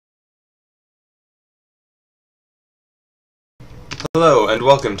Hello and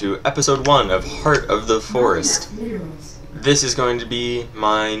welcome to episode 1 of Heart of the Forest. This is going to be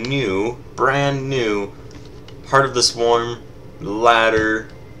my brand new Heart of the Swarm ladder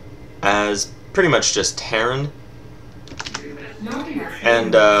as pretty much just Terran.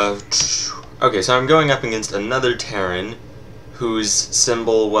 And, okay, so I'm going up against another Terran whose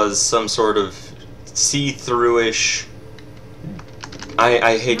symbol was some sort of see-through-ish,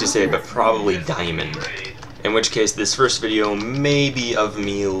 I hate to say it, but probably diamond. In which case, this first video may be of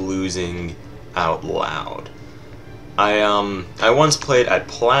me losing out loud. I once played at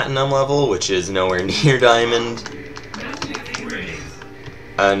Platinum level, which is nowhere near Diamond.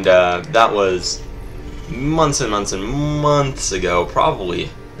 And, that was months and months and months ago,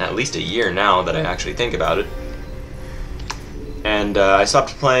 probably at least a year now that I actually think about it. And, I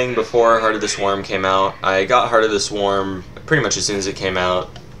stopped playing before Heart of the Swarm came out. I got Heart of the Swarm pretty much as soon as it came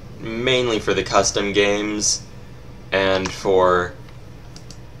out, mainly for the custom games, and for,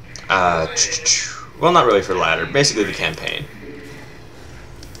 well, not really for ladder, basically the campaign.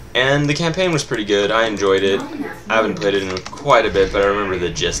 And the campaign was pretty good, I enjoyed it. I haven't played it in quite a bit, but I remember the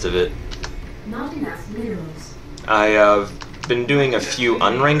gist of it. I've been doing a few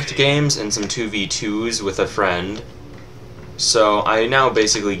unranked games and some 2v2s with a friend, so I now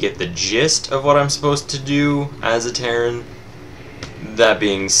basically get the gist of what I'm supposed to do as a Terran. That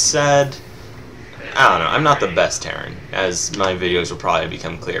being said, I don't know, I'm not the best Terran, as my videos will probably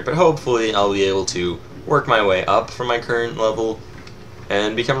become clear, but hopefully I'll be able to work my way up from my current level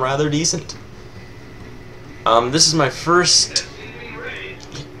and become rather decent. This is my first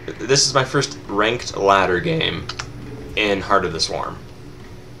ranked ladder game in Heart of the Swarm.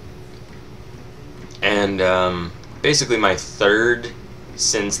 And basically my third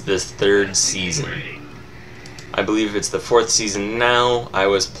since this third season. I believe it's the 4th season now. I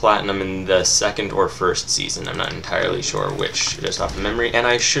was Platinum in the 2nd or 1st season. I'm not entirely sure which, just off the memory. And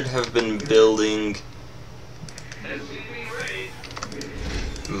I should have been building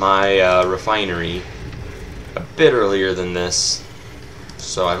my refinery a bit earlier than this.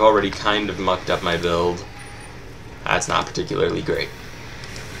 So I've already kind of mucked up my build. That's not particularly great.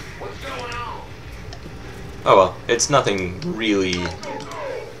 Oh well, it's nothing really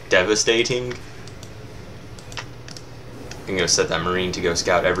devastating. I can go set that Marine to go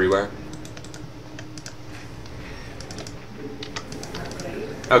scout everywhere.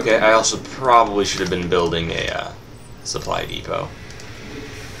 Okay, I also probably should have been building a supply depot.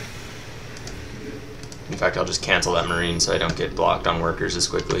 In fact, I'll just cancel that Marine so I don't get blocked on workers as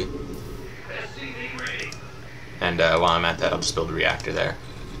quickly. And while I'm at that, I'll just build a reactor there.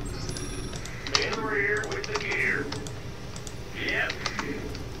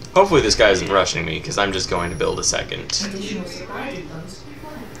 Hopefully this guy isn't rushing me, because I'm just going to build a second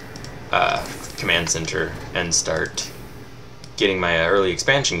command center and start getting my early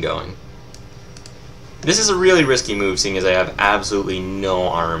expansion going. This is a really risky move, seeing as I have absolutely no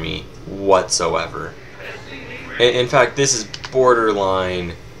army whatsoever. In fact, this is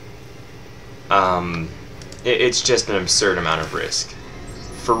borderline, it's just an absurd amount of risk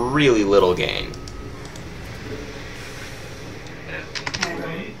for really little gain.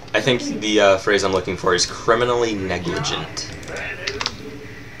 I think the phrase I'm looking for is criminally negligent.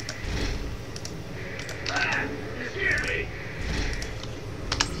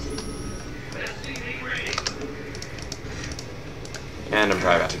 And I'm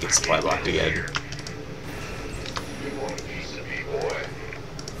probably about to get supply blocked again.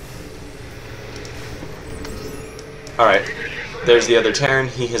 Alright, there's the other Terran.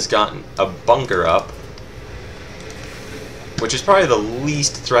 He has gotten a bunker up, which is probably the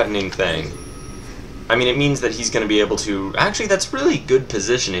least threatening thing. I mean, it means that he's going to be able to... Actually, that's really good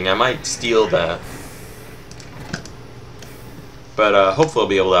positioning. I might steal that. But hopefully I'll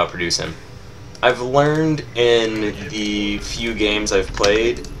be able to outproduce him. I've learned in the few games I've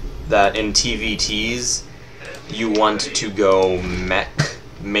played that in TVTs you want to go mech,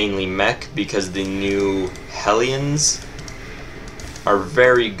 mainly mech, because the new Hellions are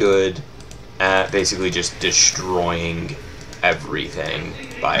very good at basically just destroying everything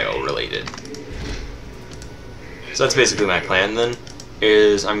bio-related. So that's basically my plan then,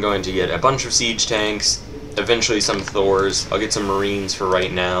 is I'm going to get a bunch of siege tanks, eventually some Thors. I'll get some Marines for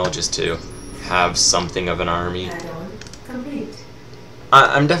right now, just to have something of an army.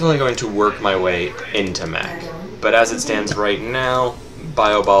 I'm definitely going to work my way into mech, but as it stands right now,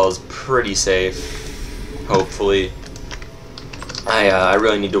 Bioball is pretty safe, hopefully. I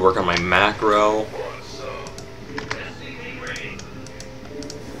really need to work on my macro.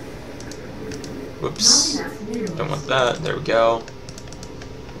 Whoops. Don't want that. There we go.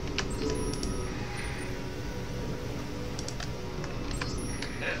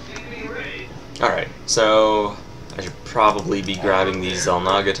 So I should probably be grabbing these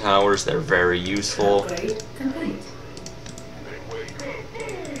Zelnaga towers. They're very useful. Upgrade complete.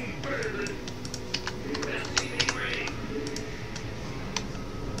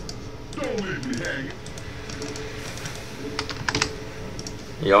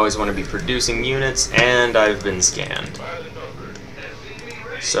 You always want to be producing units, and I've been scanned.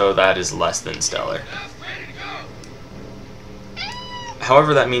 So that is less than stellar.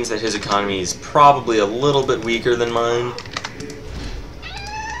 However, that means that his economy is probably a little bit weaker than mine.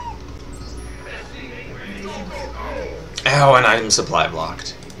 Ow, and item supply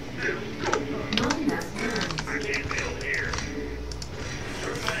blocked.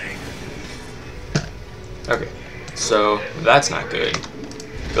 Okay, so that's not good.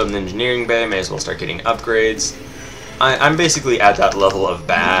 Build an engineering bay, may as well start getting upgrades. I'm basically at that level of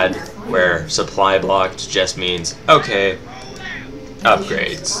bad where supply blocked just means, okay,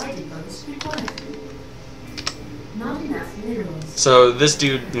 upgrades. So this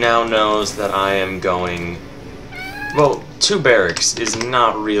dude now knows that I am going... Well, 2 barracks is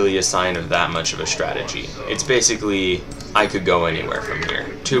not really a sign of that much of a strategy. It's basically, I could go anywhere from here.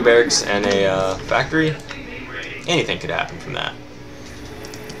 2 barracks and a factory? Anything could happen from that.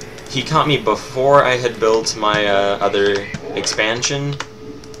 He caught me before I had built my other expansion,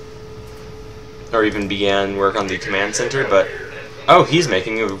 or even began work on the command center, but... Oh, he's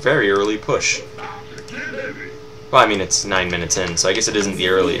making a very early push. Well, I mean, it's 9 minutes in, so I guess it isn't the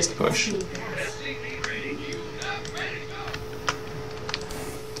earliest push.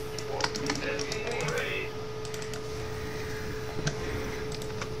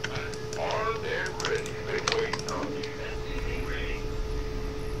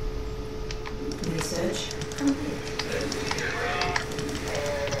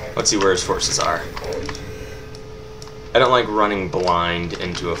 Let's see where his forces are. I don't like running blind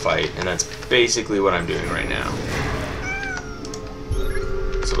into a fight, and that's basically what I'm doing right now.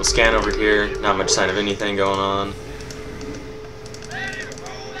 So we'll scan over here, not much sign of anything going on.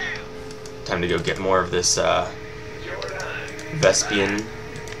 Time to go get more of this Vespian.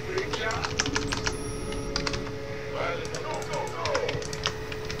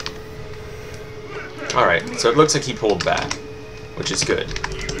 Alright, so it looks like he pulled back, which is good.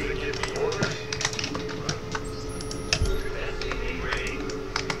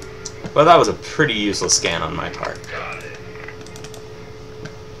 Well, that was a pretty useless scan on my part.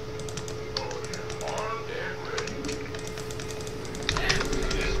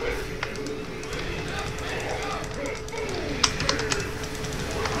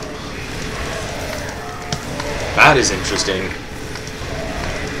 That is interesting.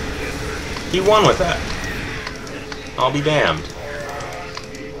 He won with that. I'll be damned.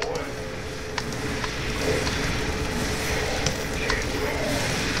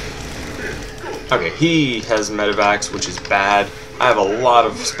 Okay, he has medevacs, which is bad. I have a lot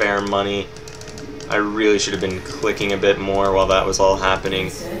of spare money. I really should have been clicking a bit more while that was all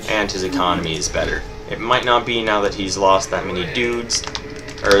happening, and his economy is better. It might not be now that he's lost that many dudes,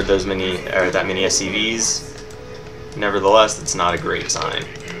 or that many SCVs. Nevertheless, it's not a great sign.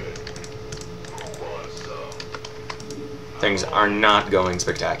 Things are not going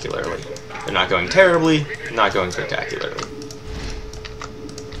spectacularly. They're not going terribly, not going spectacularly.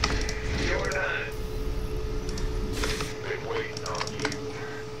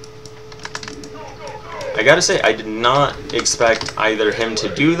 I gotta say, I did not expect either him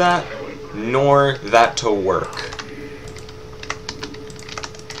to do that, nor that to work.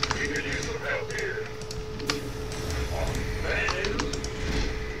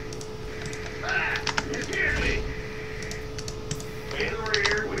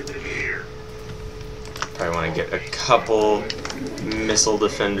 Probably want to get a couple missile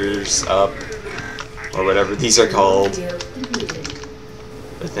defenders up, or whatever these are called.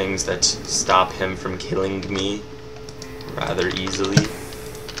 The things that stop him from killing me rather easily.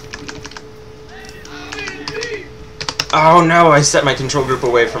 Oh no, I set my control group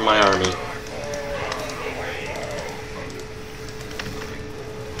away from my army.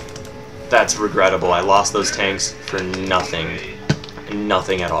 That's regrettable. I lost those tanks for nothing.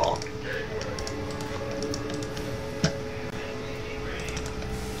 Nothing at all.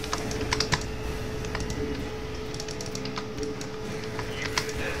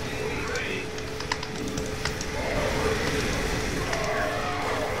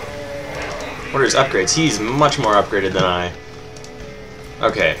 What are his upgrades? He's much more upgraded than I.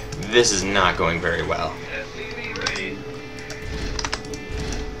 Okay, this is not going very well.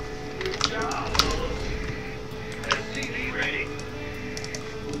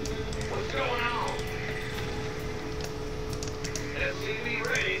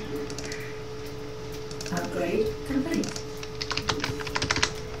 Upgrade complete.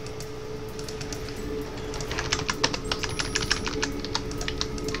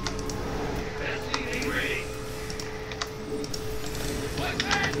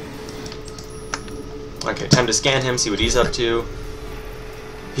 Okay, time to scan him, see what he's up to.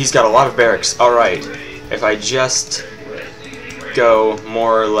 He's got a lot of barracks. Alright, if I just go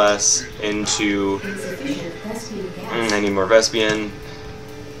more or less into... I need more Vespian.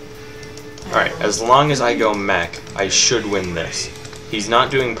 Alright, as long as I go mech, I should win this. He's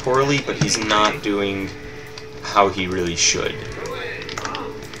not doing poorly, but he's not doing how he really should.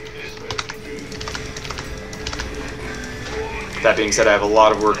 That being said, I have a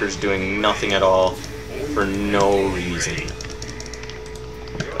lot of workers doing nothing at all for no reason.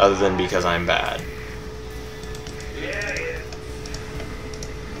 Other than because I'm bad.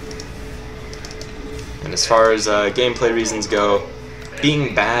 And as far as gameplay reasons go,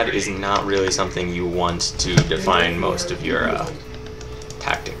 being bad is not really something you want to define most of your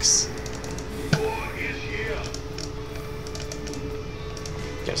tactics.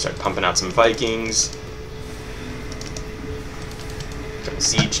 Gonna start pumping out some Vikings. Couple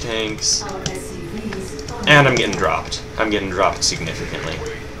siege tanks. And I'm getting dropped. I'm getting dropped significantly.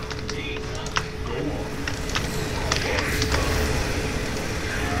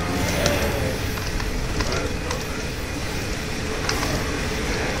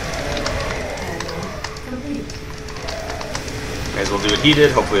 May as well do what he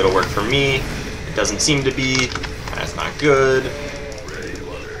did. Hopefully it'll work for me. It doesn't seem to be. That's not good.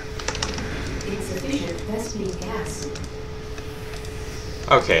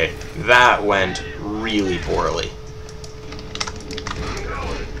 Okay, that went really poorly.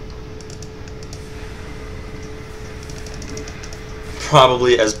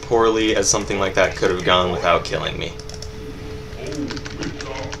 Probably as poorly as something like that could have gone without killing me.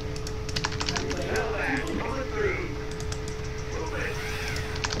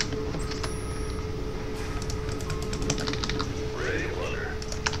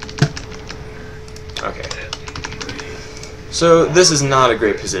 Okay. So this is not a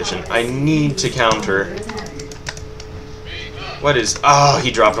great position. I need to counter. What is... Oh, he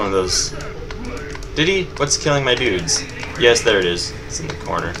dropped one of those. Did he? What's killing my dudes? Yes, there it is. It's in the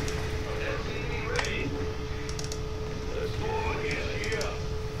corner.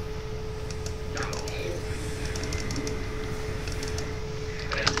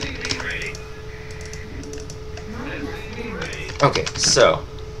 Okay, so,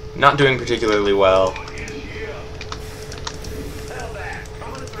 not doing particularly well.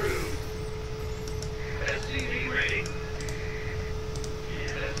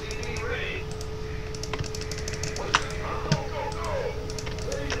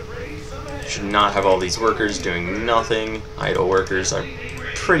 Should not have all these workers doing nothing. Idle workers are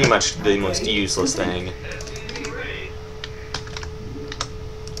pretty much the most useless thing.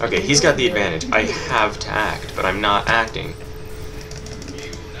 Okay, he's got the advantage. I have to act, but I'm not acting.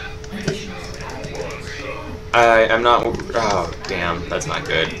 I'm not... Oh, damn. That's not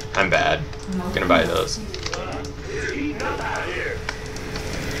good. I'm bad. I'm gonna buy those.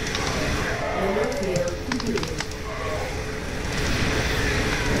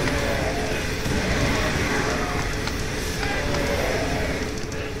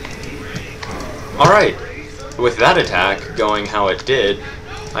 Alright, with that attack going how it did,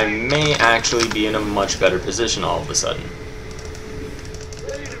 I may actually be in a much better position all of a sudden.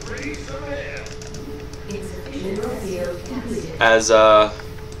 As, I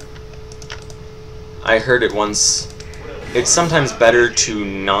heard it once, it's sometimes better to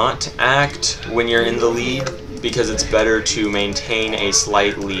not act when you're in the lead, because it's better to maintain a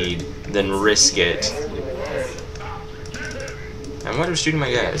slight lead than risk it. And what are shooting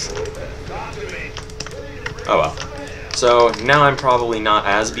my guys? Oh well. So now I'm probably not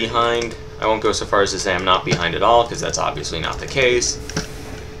as behind. I won't go so far as to say I'm not behind at all, because that's obviously not the case.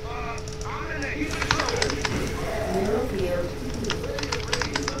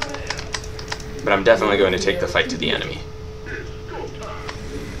 But I'm definitely going to take the fight to the enemy.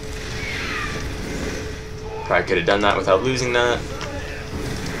 Probably could have done that without losing that.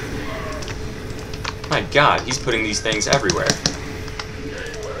 My god, he's putting these things everywhere.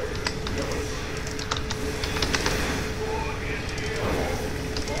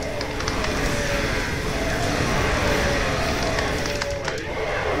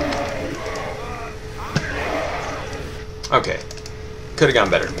 Okay, could have gone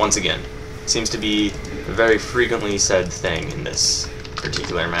better, once again. Seems to be a very frequently said thing in this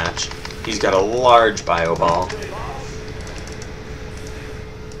particular match. He's got a large bio ball.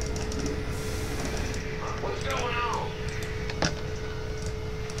 What's going on?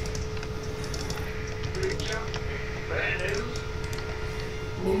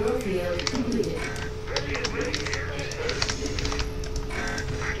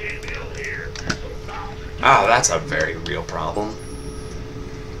 Oh, that's a very real problem.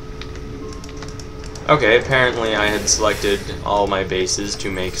 Okay, apparently I had selected all my bases to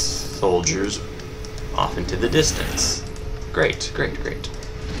make soldiers off into the distance. Great, great, great.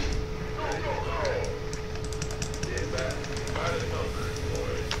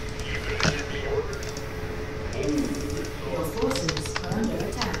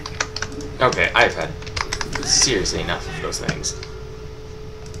 Okay, I've had seriously enough of those things.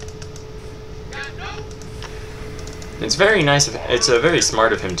 It's very nice of, it's very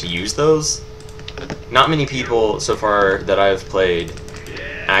smart of him to use those. Not many people so far that I've played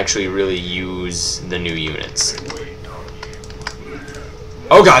actually really use the new units.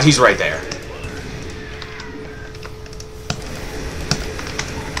 Oh god, he's right there.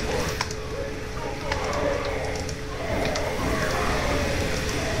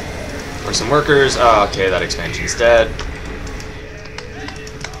 For some workers, oh, okay, that expansion's dead.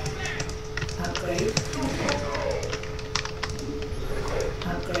 Upgrade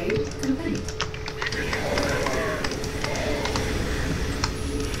complete.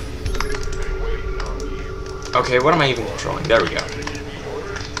 Okay, what am I even controlling? There we go.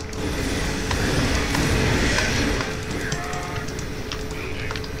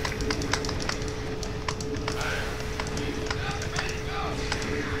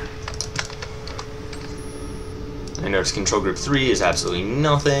 I notice control group 3 is absolutely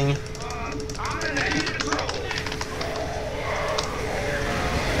nothing.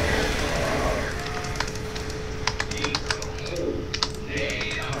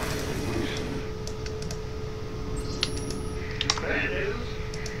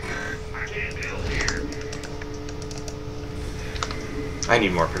 I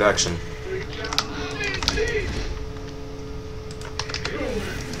need more production.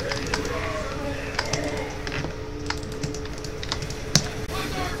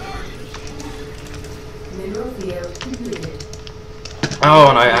 Oh,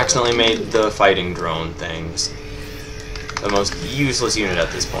 and I accidentally made the fighting drone things. The most useless unit at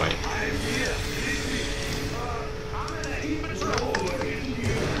this point.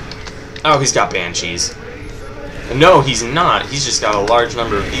 Oh, he's got banshees. No, he's not. He's just got a large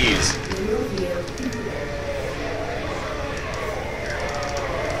number of these.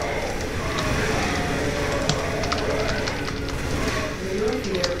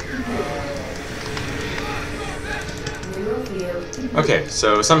 Okay,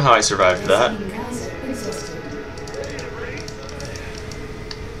 so somehow I survived that.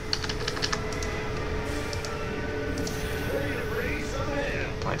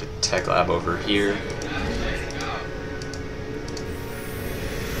 Like a tech lab over here.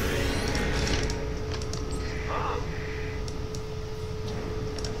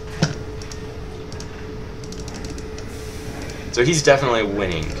 So he's definitely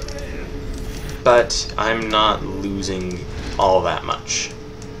winning, but I'm not losing all that much.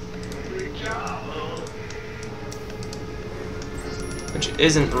 Which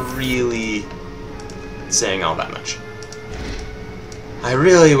isn't really saying all that much. I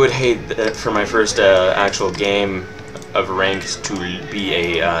really would hate that for my first actual game of ranked to be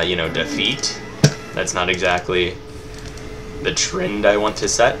a, you know, defeat. That's not exactly the trend I want to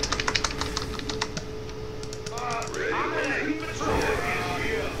set.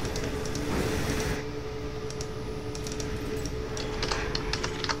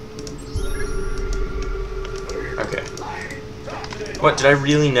 Okay. What, did I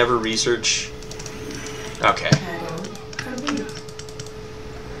really never research? Okay.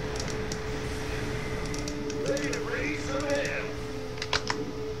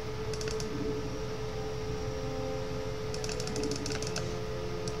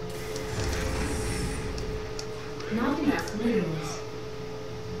 Not enough minerals.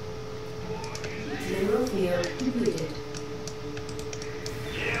 Mineral field completed.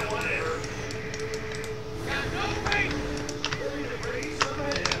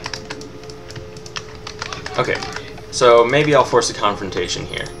 Okay, so maybe I'll force a confrontation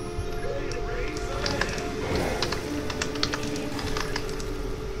here.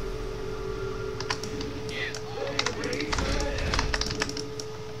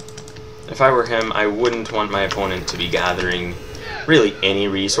 If I were him, I wouldn't want my opponent to be gathering really any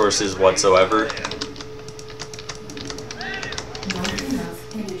resources whatsoever. Not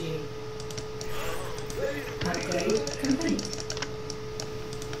enough energy. Upgrade complete.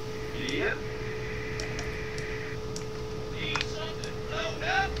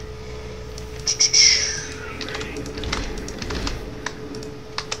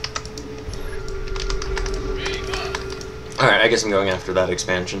 Alright, I guess I'm going after that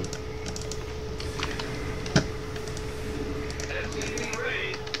expansion.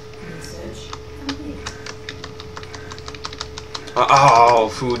 Research complete. Oh,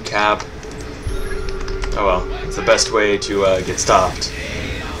 food cap. Oh well, it's the best way to get stopped.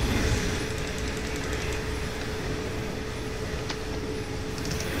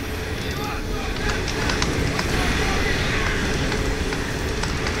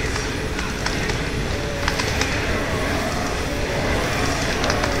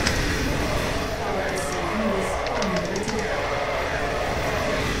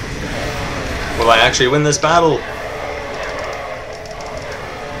 Will I actually win this battle?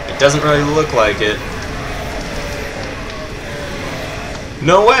 It doesn't really look like it.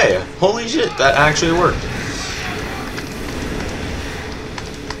 No way! Holy shit, that actually worked.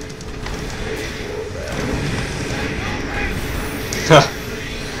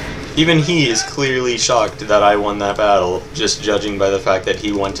 Even he is clearly shocked that I won that battle, just judging by the fact that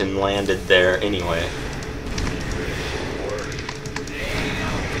he went and landed there anyway.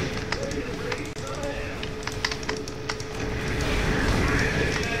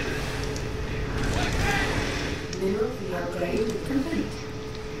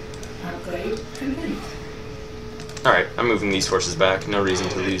 Alright, I'm moving these forces back. No reason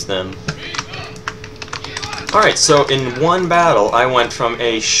to lose them. Alright, so in one battle, I went from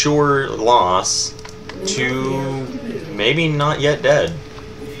a sure loss to maybe not yet dead.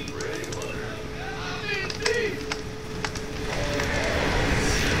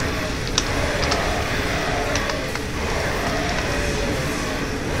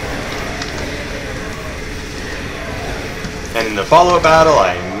 And in the follow-up battle,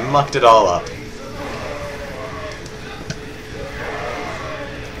 I mucked it all up.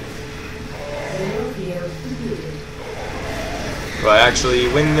 Will I actually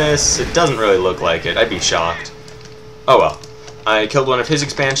win this? It doesn't really look like it. I'd be shocked. Oh well. I killed one of his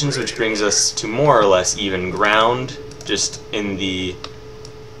expansions, which brings us to more or less even ground, just in the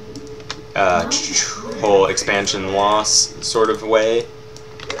whole expansion loss sort of way.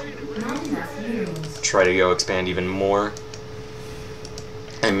 Try to go expand even more.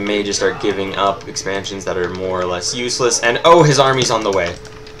 I may just start giving up expansions that are more or less useless. And oh, his army's on the way.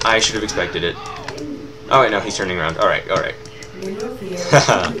 I should have expected it. Oh wait, no, he's turning around. Alright, alright.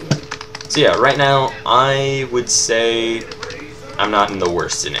 So yeah, right now, I would say I'm not in the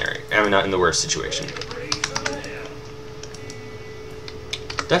worst scenario. I'm not in the worst situation.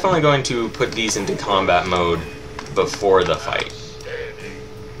 Definitely going to put these into combat mode before the fight.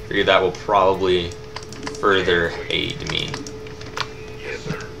 Figure that will probably further aid me.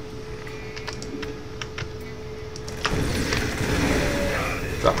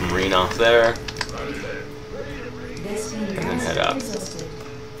 Drop a Marine off there. And then head up.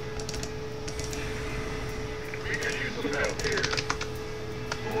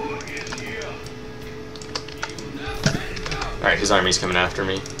 Alright, his army's coming after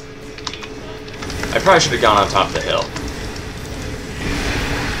me. I probably should have gone on top of the hill.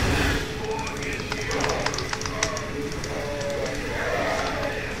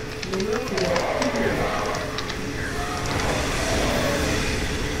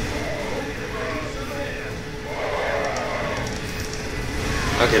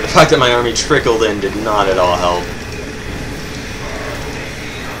 Okay, the fact that my army trickled in did not at all help.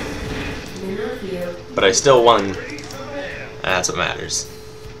 But I still won. That's what matters.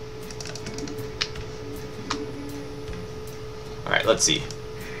 Alright, let's see.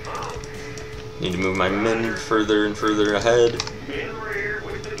 Need to move my men further and further ahead.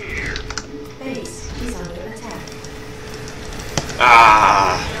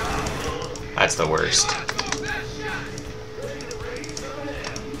 Ah! That's the worst.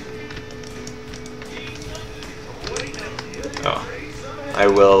 Oh. I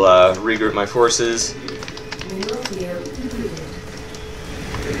will regroup my forces.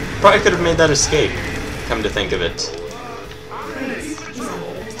 Probably could have made that escape, come to think of it.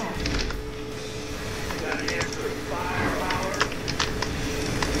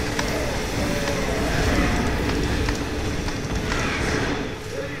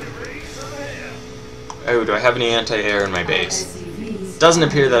 Oh, do I have any anti-air in my base? Doesn't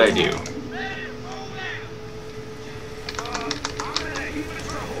appear that I do.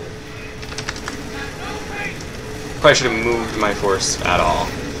 Probably should have moved my force at all.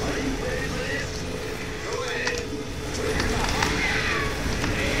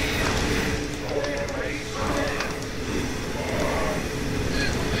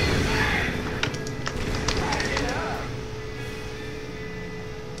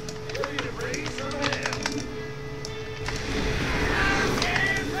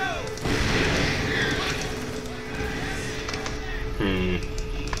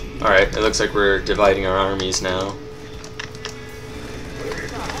 Alright, it looks like we're dividing our armies now.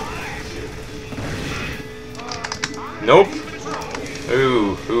 Nope.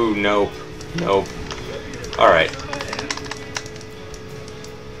 Ooh, nope. Nope. Alright.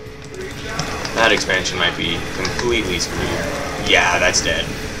 That expansion might be completely screwed. Yeah, that's dead.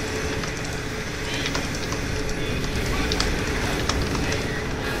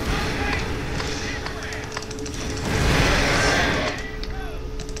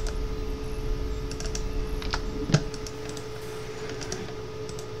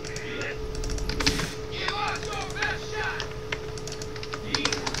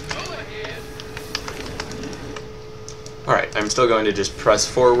 Alright, I'm still going to just press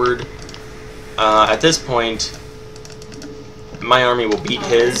forward. At this point, my army will beat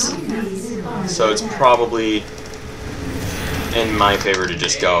his, so it's probably in my favor to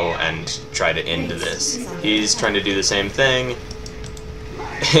just go and try to end this. He's trying to do the same thing.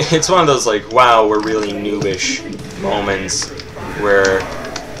 It's one of those, like, wow, we're really noobish moments where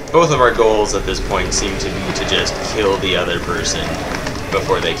both of our goals at this point seem to be to just kill the other person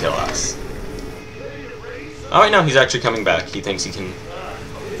before they kill us. Oh, wait, no, he's actually coming back. He thinks he can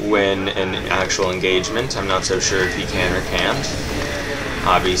win an actual engagement. I'm not so sure if he can or can't.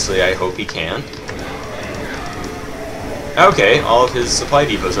 Obviously, I hope he can. Okay, all of his supply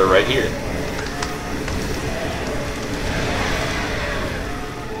depots are right here.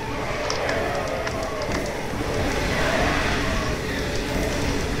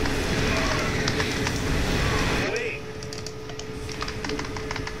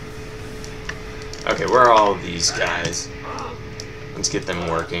 Okay, where are all of these guys? Let's get them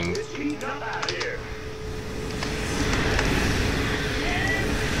working.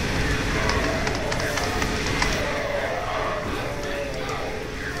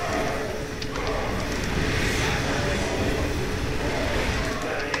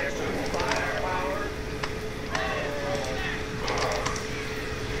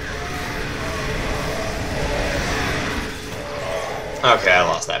 Okay, I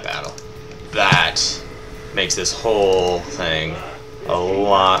lost that battle. That makes this whole thing a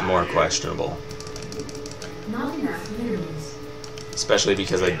lot more questionable. Not enough minerals. Especially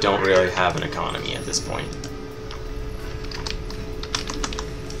because I don't really have an economy at this point.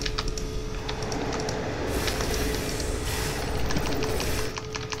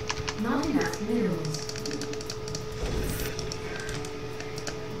 Not enough minerals.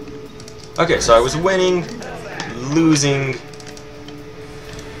 Okay, so I was winning, losing,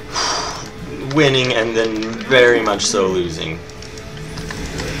 winning, and then very much so losing.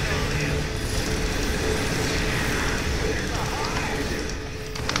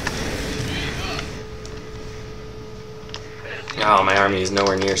 Oh, my army is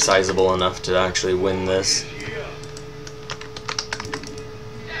nowhere near sizable enough to actually win this.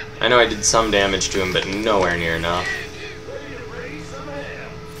 I know I did some damage to him, but nowhere near enough.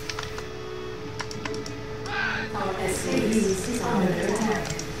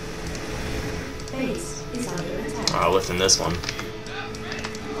 I'll lift in this one.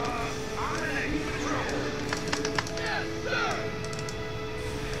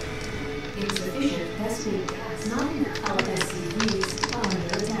 Insufficient best-made gas. Not enough. Our SCVs are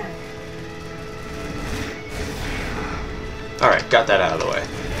under attack. Alright, got that out of the way.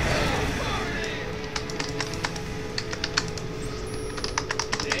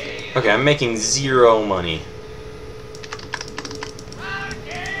 Okay, I'm making 0 money.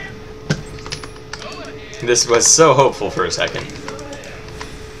 This was so hopeful for a second.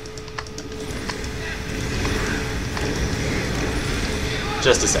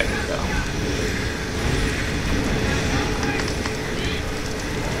 Just a second, though.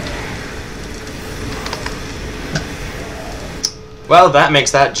 Well, that makes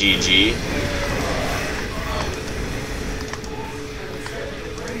that GG.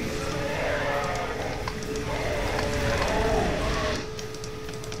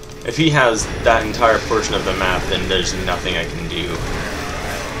 If he has that entire portion of the map, then there's nothing I can do. Your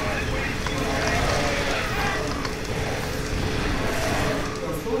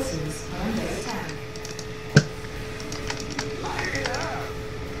forces are under attack.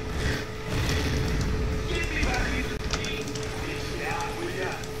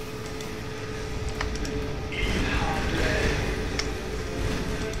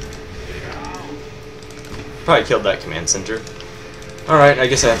 Probably killed that command center. Alright, I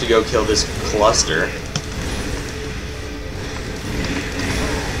guess I have to go kill this cluster.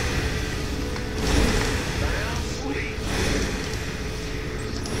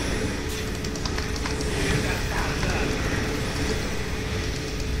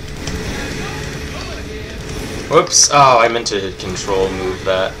 Whoops! Oh, I meant to control move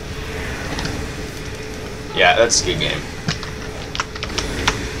that. Yeah, that's a good game.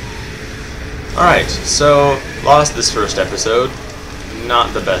 Alright, so lost this first episode.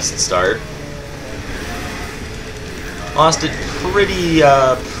 not the best start. Lost it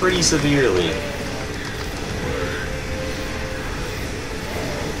pretty severely.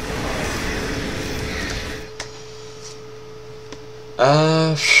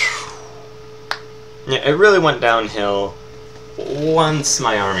 Yeah, it really went downhill once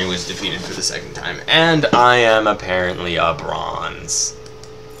my army was defeated for the second time, and I am apparently a bronze.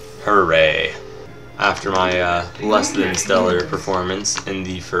 Hooray. After my less than stellar performance in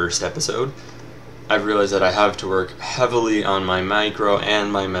the first episode, I've realized that I have to work heavily on my micro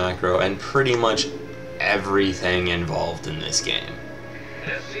and my macro and pretty much everything involved in this game.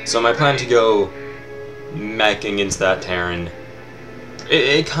 So my plan to go mech against that Terran,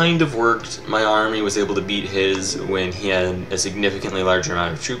 it kind of worked. My army was able to beat his when he had a significantly larger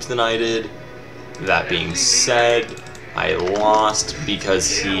amount of troops than I did. That being said, I lost because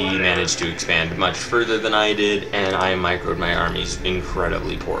he managed to expand much further than I did, and I microed my armies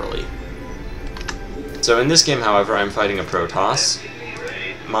incredibly poorly. So in this game, however, I'm fighting a Protoss.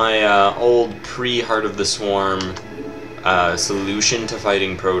 My old pre-Heart of the Swarm solution to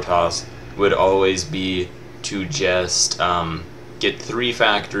fighting Protoss would always be to just get three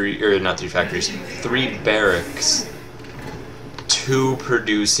barracks, 2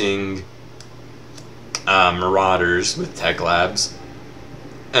 producing Marauders with tech labs,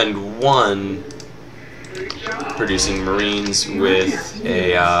 and 1 producing Marines with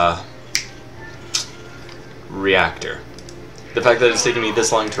a reactor. The fact that it's taken me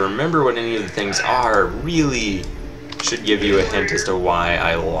this long to remember what any of the things are really should give you a hint as to why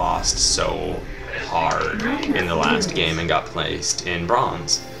I lost so hard in the last game and got placed in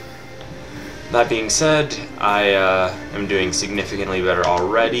bronze. That being said, I am doing significantly better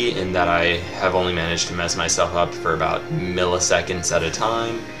already in that I have only managed to mess myself up for about milliseconds at a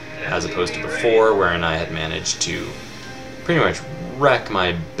time, as opposed to before, wherein I had managed to pretty much wreck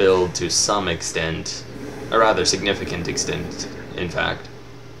my build to some extent, a rather significant extent, in fact,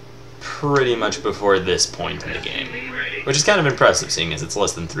 pretty much before this point in the game, which is kind of impressive seeing as it's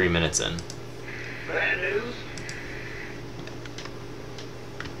less than 3 minutes in.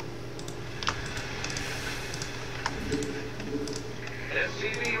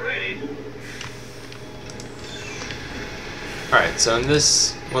 Alright, so in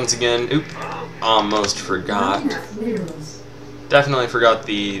this, once again, almost forgot. Definitely forgot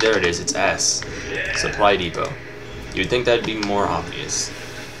there it is, it's S. Supply depot. You'd think that'd be more obvious.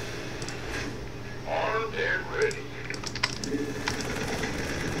 Armed and ready.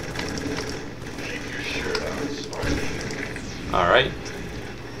 Keep your shirt on, Sparky. Alright.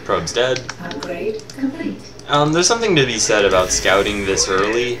 Probe's dead. Upgrade complete. There's something to be said about scouting this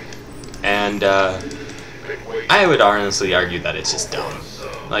early, and I would honestly argue that it's just dumb.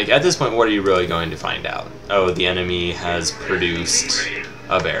 Like, at this point, what are you really going to find out? Oh, the enemy has produced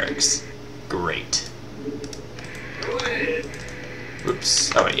a barracks. Great.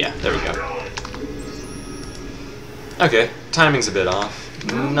 Oops. Oh wait, yeah, there we go. Okay, timing's a bit off.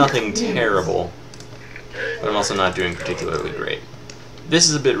 Nothing terrible, but I'm also not doing particularly great. This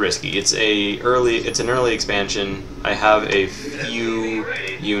is a bit risky. It's an early expansion. I have a few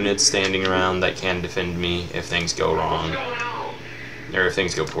units standing around that can defend me if things go wrong, or if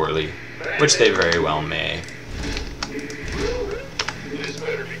things go poorly, which they very well may. This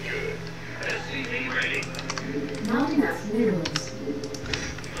better be good. SCV ready. Not enough minerals.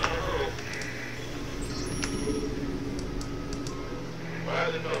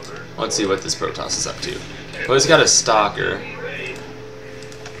 By the numbers. Let's see what this Protoss is up to. Well, he's got a Stalker.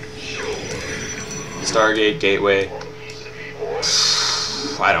 Stargate, Gateway.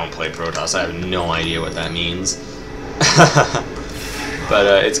 I don't play Protoss, I have no idea what that means.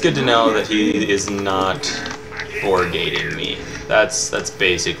 But it's good to know that he is not four-gating me. That's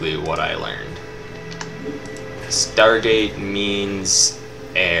basically what I learned. Stargate means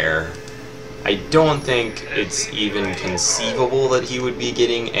air. I don't think it's even conceivable that he would be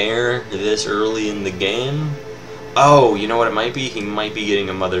getting air this early in the game. Oh, you know what it might be? He might be getting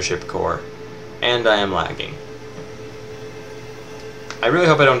a mothership core. And I am lagging. I really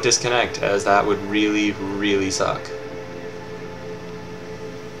hope I don't disconnect, as that would really, really suck.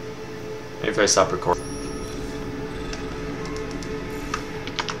 Maybe if I stop recording.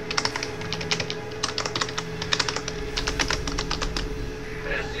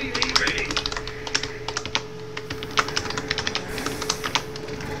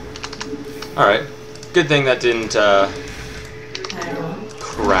 Alright. Good thing that didn't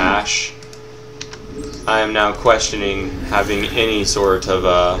crash. I am now questioning having any sort of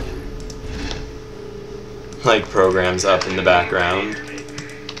like programs up in the background.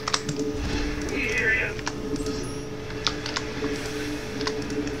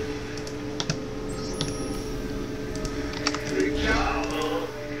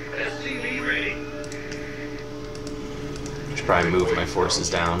 Should probably move my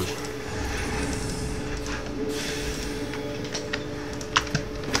forces down.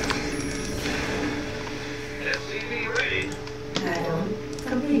 SCV ready. Add-on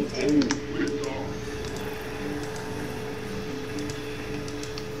complete.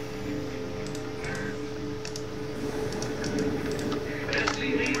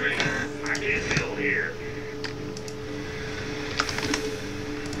 SCV ready. I can't build here.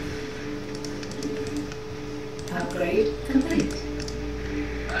 Upgrade complete.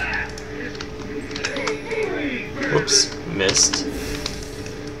 SCV ready. Whoops, missed.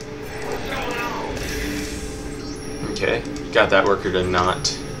 What's going on? Okay, got that worker to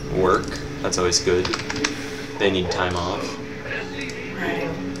not work. That's always good. They need time off. SCV ready.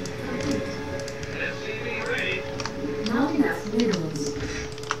 Add-on complete. SCV ready. Not enough minerals.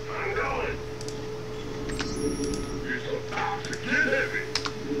 I'm going. It's about to get heavy.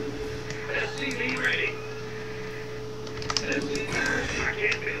 SCV ready. SCV ready. I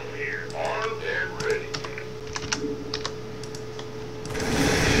can't build here. Armed and ready.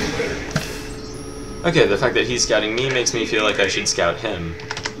 Okay, the fact that he's scouting me makes me feel like I should scout him.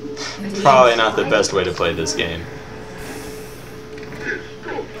 Probably not the best way to play this game.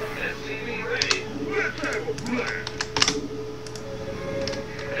 SCV ready. Let's have a blast.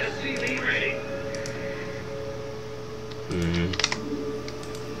 SCV ready.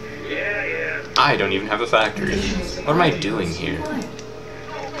 Yeah. I don't even have a factory. Additional What am I supply doing depots here? required.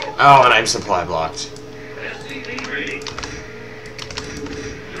 Oh, and I'm supply blocked. SCV ready.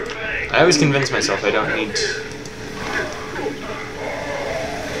 Through bank. I always convince myself I don't need to...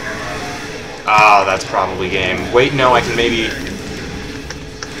 Ah, that's probably game. Wait, no, I can maybe...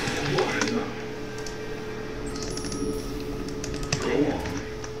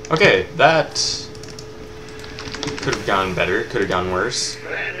 Okay, that... could have gone better, could have gone worse.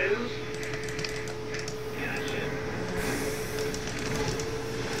 Bad news. Gotcha.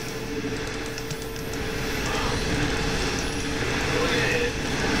 Go ahead.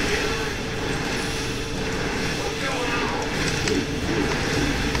 What's going on?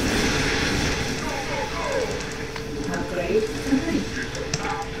 Go. Upgrade complete. It's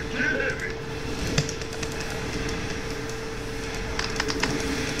about to get heavy.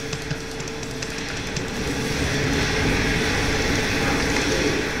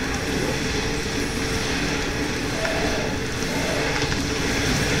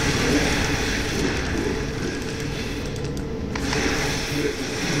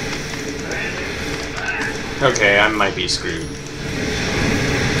 Okay, I might be screwed.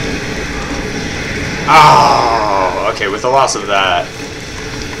 Oh, okay, with the loss of that.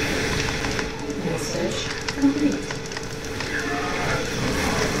 Research complete.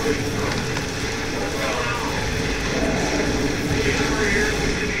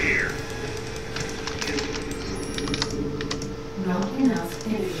 Not enough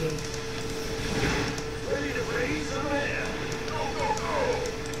energy. Ready to raise some hell. Go.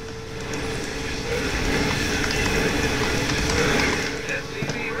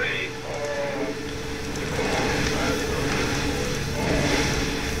 SCV ready.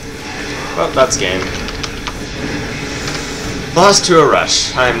 Well, that's game. Lost to a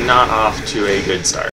rush. I'm not off to a good start.